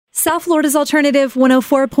South Florida's Alternative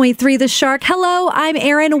 104.3 The Shark. Hello, I'm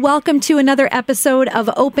Erin. Welcome to another episode of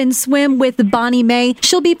Open Swim with Bonne.E.Maiy.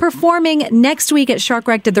 She'll be performing next week at Shark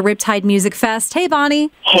Wrecked at the Riptide Music Fest. Hey,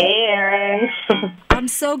 Bonnie. Hey, Erin. I'm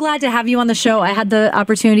so glad to have you on the show. I had the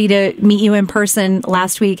opportunity to meet you in person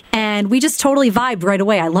last week, and we just totally vibed right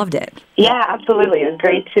away. I loved it. Yeah, absolutely. It was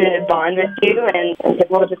great to bond with you and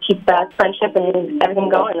we'll just keep that friendship and everything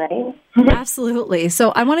going, right? Absolutely.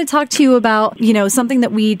 So I want to talk to you about, something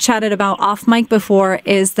that we chatted about off mic before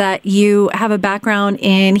is that you have a background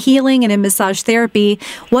in healing and in massage therapy.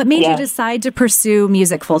 What made you decide to pursue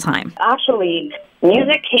music full time? Actually,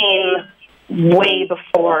 music came way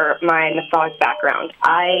before my massage background.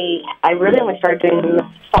 I really only started doing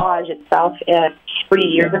massage itself 3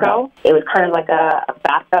 years ago. It was kind of like a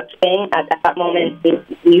backup thing at that moment in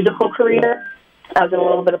the musical career. I was in a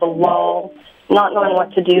little bit of a lull, not knowing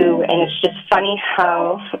what to do, and it's just funny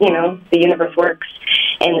how, the universe works.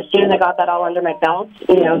 And as soon as I got that all under my belt,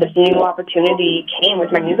 this new opportunity came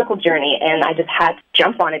with my musical journey, and I just had to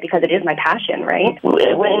jump on it because it is my passion, right?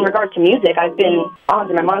 In regard to music,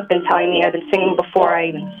 my mom's been telling me I've been singing before I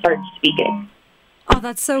even started speaking. Oh,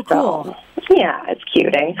 that's so cool. So, yeah, it's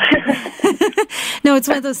cute, eh? No, it's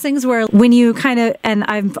one of those things where when you kind of, and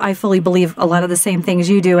I fully believe a lot of the same things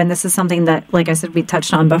you do, and this is something that, like I said, we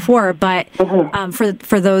touched on before, but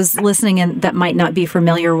for those listening and that might not be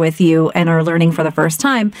familiar with you and are learning for the first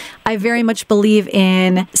time, I very much believe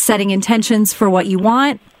in setting intentions for what you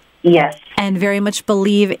want. Yes. And very much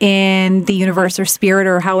believe in the universe or spirit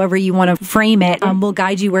or however you want to frame it will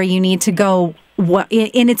guide you where you need to go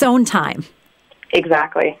in its own time.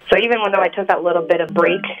 Exactly. So even though I took that little bit of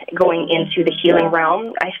break going into the healing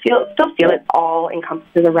realm, I still feel it all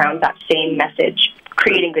encompasses around that same message,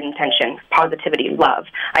 creating good intention, positivity, love.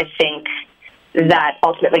 I think that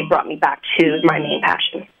ultimately brought me back to my main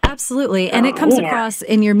passion. Absolutely. And it comes across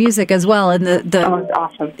in your music as well. And it's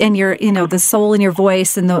awesome. And your, the soul in your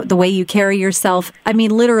voice and the way you carry yourself. I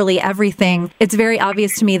mean, literally everything. It's very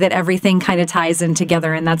obvious to me that everything kind of ties in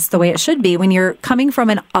together. And that's the way it should be. When you're coming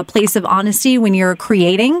from a place of honesty, when you're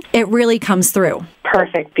creating, it really comes through.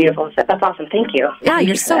 Perfect. Beautiful. That's awesome. Thank you. Yeah,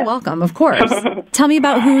 you're so welcome. Of course. Tell me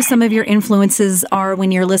about who some of your influences are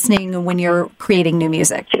when you're listening and when you're creating new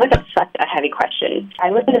music. I feel like that's such a heavy question. I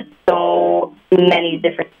listen to so many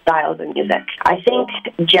different styles of music. I think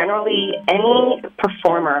generally any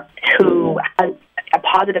performer who has a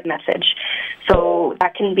positive message. So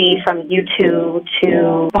that can be from U2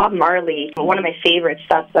 to Bob Marley. One of my favorites,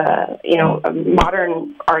 that's a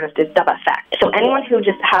modern artist, is Dub Effect. So anyone who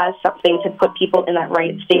just has something to put people in that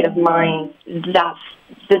right state of mind, that's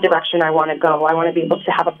the direction I want to go. I want to be able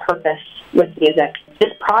to have a purpose with music.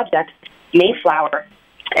 This project, Mayflower,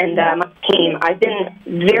 and my team, I've been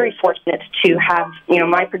very fortunate to have,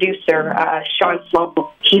 my producer, Sean Sloan.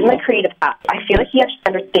 He's my creative hat. I feel like he actually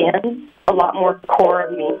understands a lot more core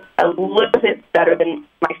of me, a little bit better than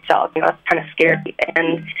myself. That's kind of scary.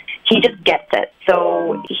 And he just gets it.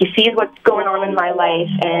 So he sees what's going on in my life,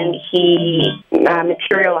 and he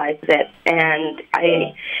materializes it. And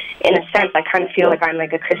in a sense, I kind of feel like I'm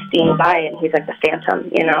like a Christine Zay, and he's like the Phantom,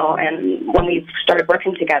 And when we started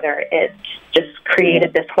working together, it just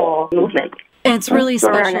created this whole movement. And it's really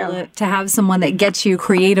special to have someone that gets you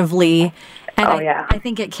creatively. And I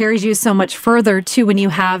think it carries you so much further, too, when you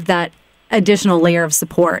have that additional layer of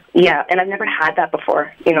support. Yeah, and I've never had that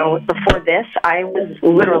before. Before this, I was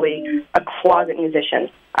literally a closet musician.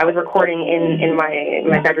 I was recording in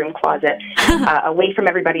my bedroom closet, away from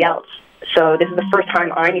everybody else. So this is the first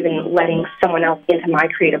time I'm even letting someone else into my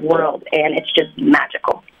creative world, and it's just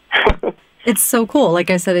magical. It's so cool. Like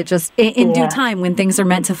I said, it just, in due time, when things are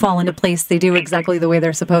meant to fall into place, they do exactly the way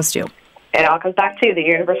they're supposed to. It all comes back to the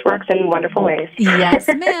universe works in wonderful ways. Yes,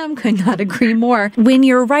 ma'am. Could not agree more. When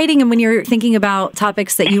you're writing and when you're thinking about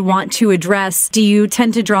topics that you want to address, do you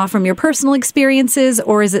tend to draw from your personal experiences,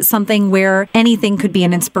 or is it something where anything could be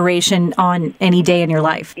an inspiration on any day in your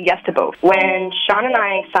life? Yes to both. When Sean and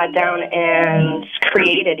I sat down and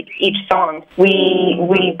created each song,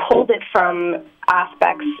 we pulled it from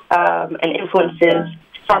aspects and influences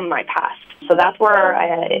from my past. So that's where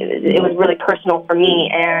it was really personal for me,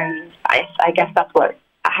 and I guess that's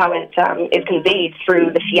how it is conveyed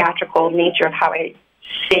through the theatrical nature of how I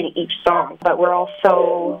sing each song. But we're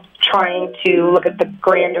also trying to look at the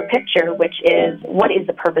grander picture, which is, what is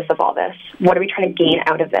the purpose of all this? What are we trying to gain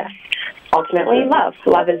out of this? Ultimately, love.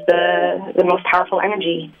 Love is the most powerful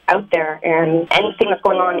energy out there, and anything that's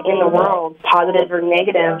going on in the world, positive or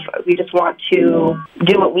negative, we just want to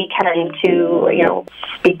do what we can to,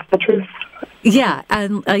 speak the truth. Yeah,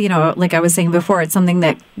 and like I was saying before, it's something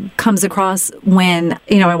that comes across when,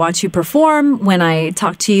 I watch you perform, when I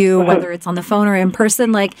talk to you, whether it's on the phone or in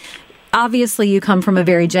person, like, obviously, you come from a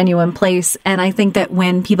very genuine place, and I think that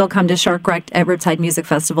when people come to Shark Wrecked at Riptide Music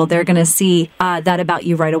Festival, they're going to see that about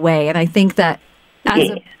you right away. And I think that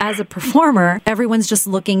as a performer, everyone's just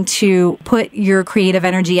looking to put your creative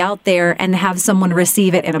energy out there and have someone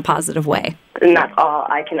receive it in a positive way. And that's all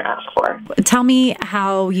I can ask for. Tell me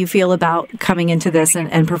how you feel about coming into this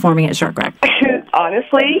and performing at Shark Wrecked.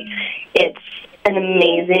 Honestly, it's an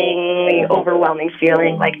amazing, overwhelming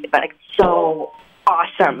feeling, like so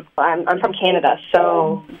awesome. I'm from Canada,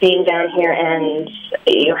 so being down here and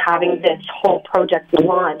having this whole project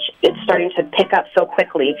launch, it's starting to pick up so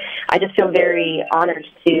quickly. I just feel very honored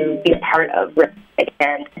to be a part of Riptide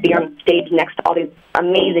and be on stage next to all these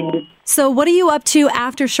amazing. So what are you up to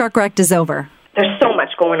after Shark Wrecked is over? There's so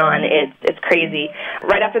much going on. It's crazy.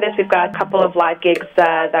 Right after this, we've got a couple of live gigs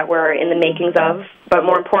that we're in the makings of. But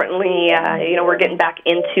more importantly, we're getting back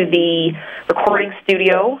into the recording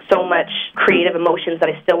studio. So much creative emotions that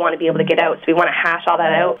I still want to be able to get out. So we want to hash all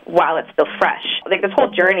that out while it's still fresh. Like this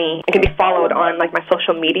whole journey, it can be followed on like my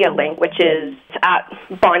social media link, which is at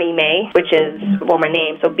Bonne.E.Maiy, which is my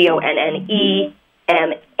name. So Bonne.E.Maiy,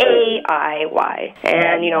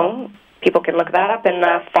 and people can look that up and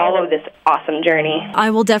follow this awesome journey.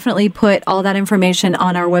 I will definitely put all that information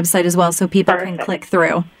on our website as well so people Perfect. can click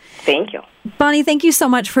through. Thank you. Bonnie, thank you so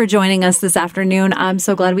much for joining us this afternoon. I'm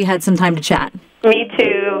so glad we had some time to chat. Me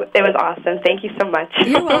too. It was awesome. Thank you so much.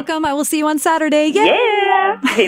 You're welcome. I will see you on Saturday. Yay! Yeah!